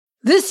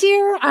This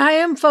year, I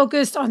am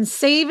focused on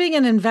saving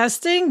and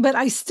investing, but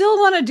I still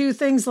want to do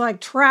things like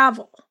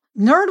travel.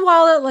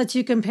 NerdWallet lets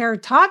you compare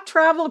top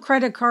travel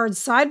credit cards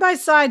side by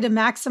side to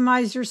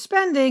maximize your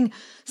spending,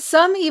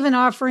 some even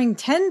offering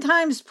 10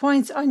 times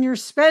points on your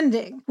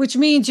spending, which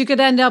means you could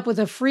end up with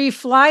a free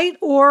flight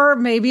or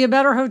maybe a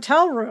better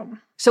hotel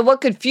room. So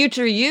what could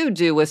future you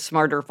do with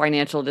smarter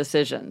financial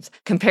decisions?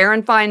 Compare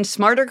and find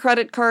smarter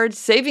credit cards,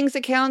 savings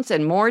accounts,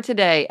 and more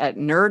today at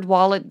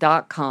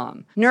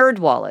nerdwallet.com.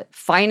 NerdWallet.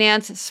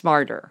 Finance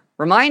smarter.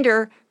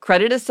 Reminder,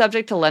 credit is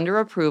subject to lender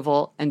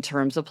approval and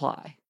terms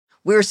apply.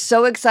 We're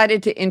so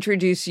excited to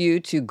introduce you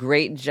to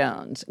Great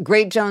Jones.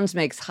 Great Jones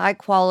makes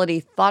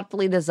high-quality,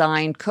 thoughtfully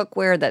designed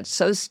cookware that's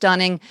so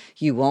stunning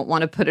you won't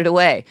want to put it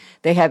away.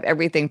 They have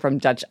everything from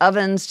Dutch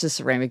ovens to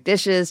ceramic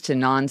dishes to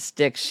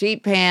non-stick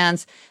sheet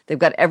pans. They've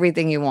got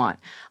everything you want.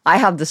 I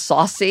have the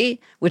Saucy,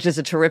 which is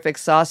a terrific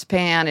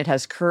saucepan. It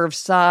has curved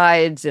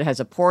sides, it has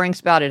a pouring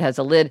spout, it has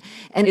a lid,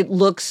 and it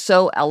looks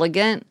so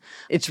elegant.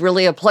 It's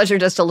really a pleasure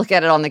just to look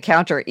at it on the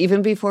counter,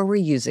 even before we're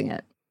using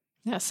it.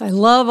 Yes, I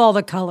love all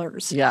the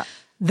colors. Yeah.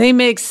 They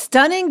make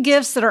stunning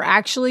gifts that are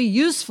actually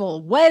useful.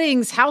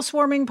 Weddings,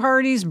 housewarming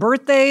parties,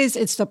 birthdays.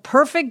 It's the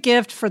perfect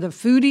gift for the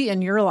foodie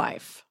in your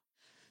life.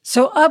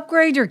 So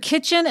upgrade your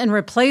kitchen and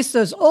replace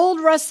those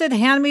old rusted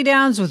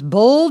hand-me-downs with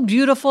bold,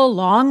 beautiful,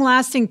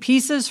 long-lasting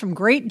pieces from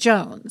Great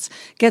Jones.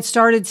 Get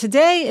started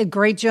today at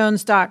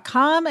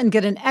greatjones.com and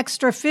get an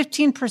extra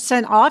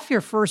 15% off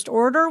your first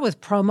order with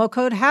promo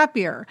code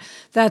HAPPIER.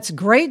 That's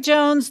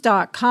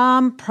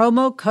greatjones.com,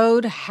 promo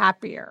code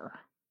HAPPIER.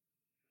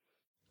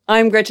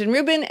 I'm Gretchen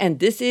Rubin, and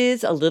this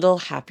is A Little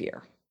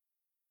Happier.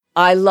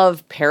 I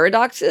love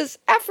paradoxes,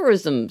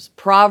 aphorisms,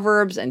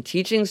 proverbs, and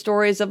teaching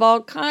stories of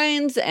all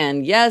kinds,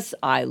 and yes,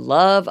 I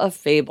love a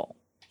fable.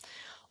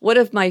 One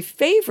of my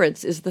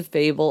favorites is the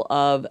fable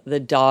of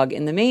the dog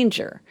in the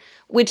manger,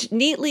 which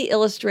neatly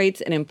illustrates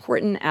an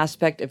important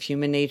aspect of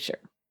human nature.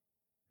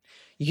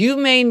 You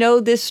may know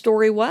this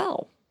story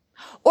well,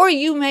 or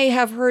you may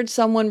have heard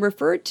someone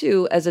referred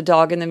to as a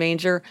dog in the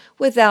manger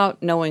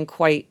without knowing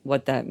quite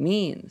what that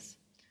means.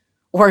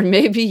 Or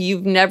maybe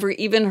you've never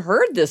even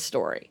heard this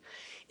story.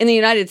 In the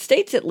United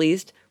States, at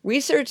least,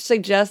 research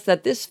suggests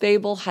that this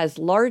fable has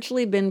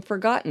largely been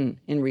forgotten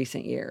in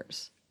recent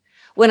years.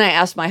 When I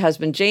asked my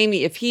husband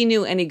Jamie if he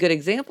knew any good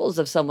examples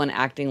of someone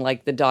acting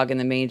like the dog in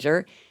the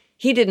manger,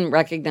 he didn't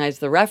recognize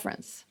the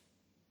reference.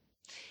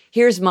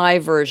 Here's my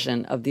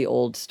version of the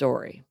old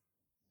story.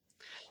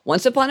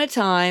 Once upon a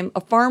time, a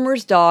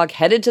farmer's dog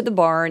headed to the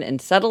barn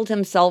and settled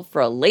himself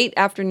for a late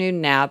afternoon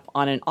nap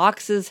on an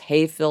ox's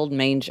hay-filled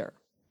manger.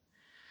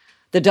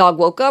 The dog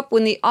woke up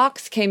when the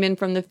ox came in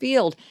from the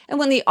field, and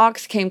when the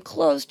ox came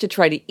close to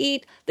try to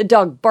eat, the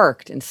dog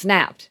barked and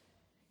snapped.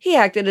 He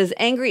acted as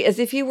angry as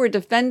if he were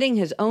defending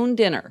his own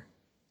dinner.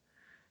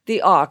 The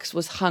ox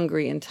was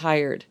hungry and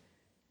tired.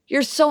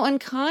 "You're so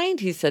unkind,"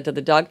 he said to the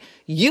dog.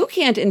 "You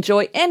can't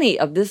enjoy any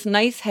of this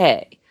nice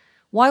hay.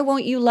 Why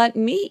won't you let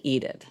me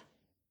eat it?"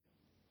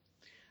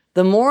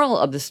 The moral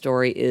of the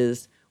story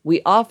is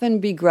we often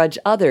begrudge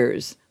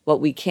others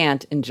what we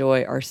can't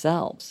enjoy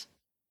ourselves.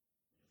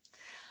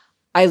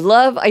 I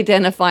love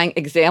identifying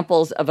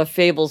examples of a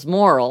fable's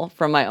moral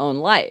from my own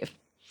life.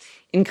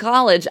 In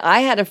college,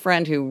 I had a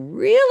friend who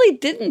really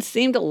didn't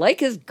seem to like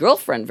his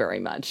girlfriend very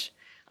much.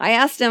 I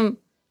asked him,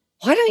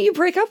 "Why don't you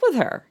break up with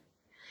her?"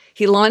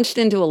 He launched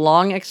into a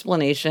long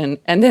explanation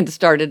and then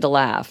started to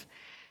laugh.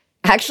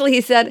 "Actually,"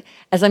 he said,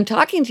 "as I'm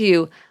talking to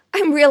you,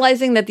 I'm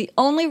realizing that the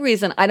only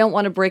reason I don't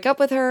want to break up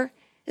with her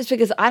is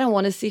because I don't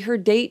want to see her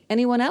date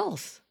anyone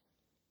else."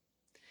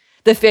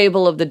 The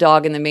fable of the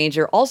dog in the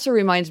manger also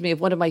reminds me of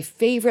one of my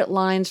favorite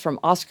lines from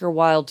Oscar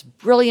Wilde's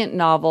brilliant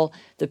novel,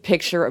 The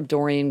Picture of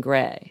Dorian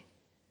Gray.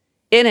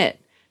 In it,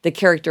 the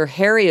character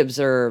Harry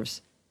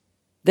observes,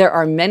 "There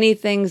are many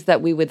things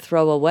that we would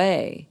throw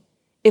away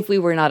if we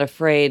were not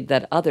afraid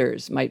that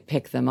others might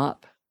pick them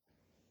up."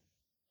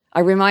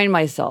 I remind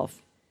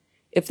myself,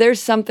 if there's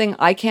something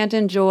I can't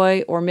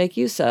enjoy or make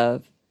use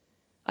of,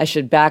 I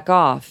should back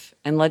off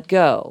and let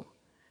go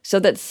so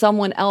that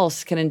someone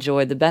else can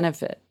enjoy the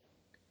benefit.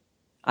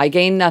 I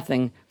gain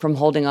nothing from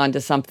holding on to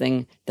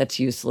something that's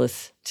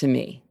useless to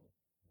me.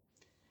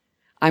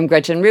 I'm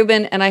Gretchen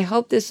Rubin, and I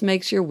hope this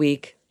makes your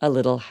week a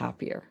little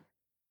happier.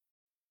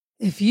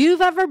 If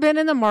you've ever been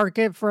in the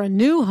market for a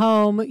new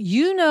home,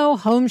 you know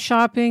home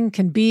shopping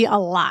can be a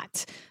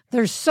lot.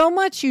 There's so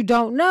much you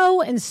don't know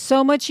and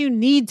so much you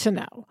need to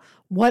know.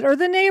 What are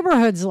the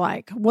neighborhoods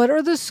like? What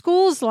are the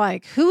schools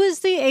like? Who is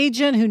the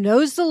agent who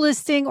knows the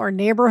listing or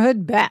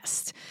neighborhood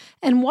best?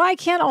 And why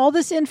can't all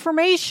this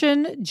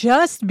information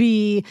just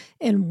be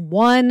in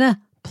one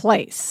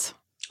place?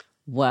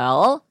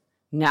 Well,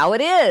 now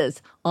it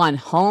is on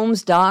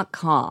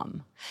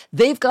Homes.com.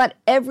 They've got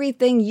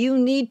everything you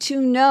need to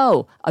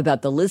know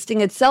about the listing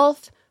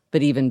itself,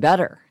 but even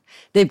better,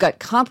 they've got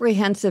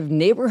comprehensive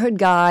neighborhood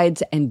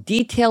guides and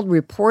detailed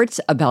reports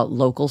about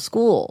local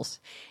schools.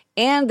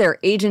 And their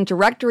agent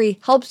directory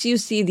helps you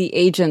see the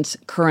agent's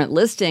current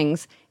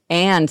listings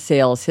and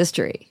sales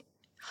history.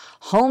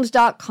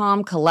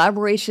 Homes.com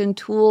collaboration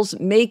tools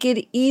make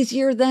it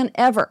easier than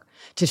ever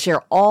to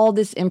share all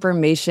this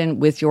information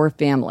with your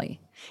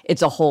family.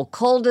 It's a whole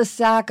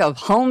cul-de-sac of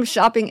home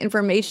shopping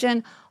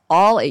information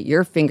all at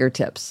your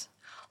fingertips.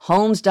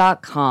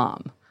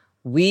 Homes.com.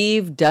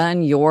 We've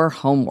done your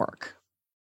homework.